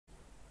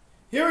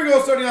Here we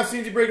go, starting off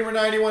C&C break number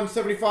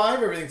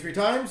 9175. Everything 3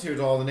 times. Here's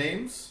all the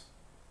names.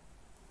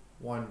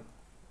 1,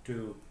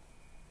 2,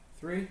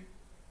 3.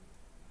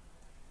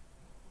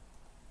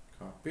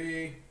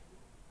 Copy.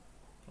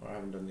 Oh, I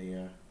haven't done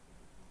the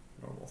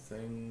normal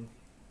thing.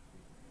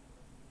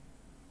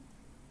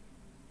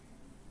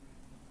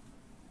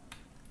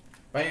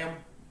 Bam.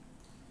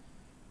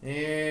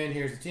 And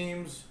here's the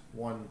teams.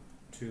 1,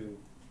 2,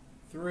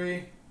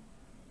 3.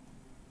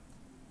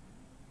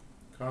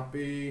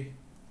 Copy.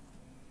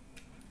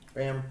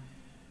 Bam.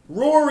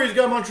 Rory's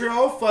got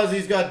Montreal.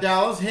 Fuzzy's got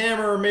Dallas.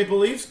 Hammer Maple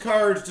Leafs.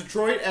 Cards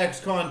Detroit.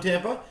 Ex-Con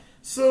Tampa.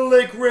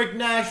 Slick Rick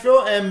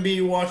Nashville.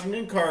 MB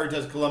Washington. Cards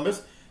has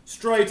Columbus.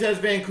 Strite has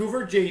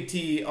Vancouver.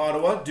 JT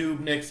Ottawa.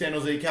 Dubnik San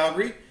Jose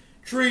Calgary.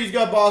 Tree's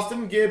got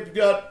Boston. Gibbs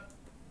got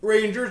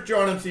Rangers.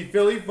 John MC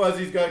Philly.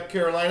 Fuzzy's got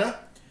Carolina.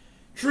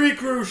 Tree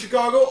Crew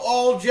Chicago.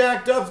 All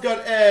Jacked Up's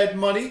got Ed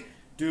Money.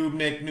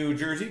 Dubnik New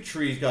Jersey.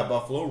 Tree's got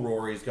Buffalo.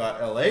 Rory's got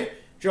LA.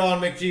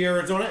 John McGee,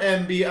 Arizona.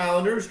 MB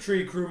Islanders.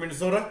 Tree Crew,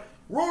 Minnesota.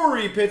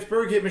 Rory,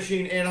 Pittsburgh. Hit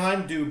Machine,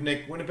 Anaheim.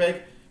 Dubnik,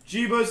 Winnipeg.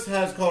 Jeebus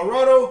has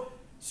Colorado.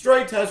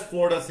 Strite has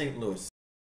Florida, St. Louis.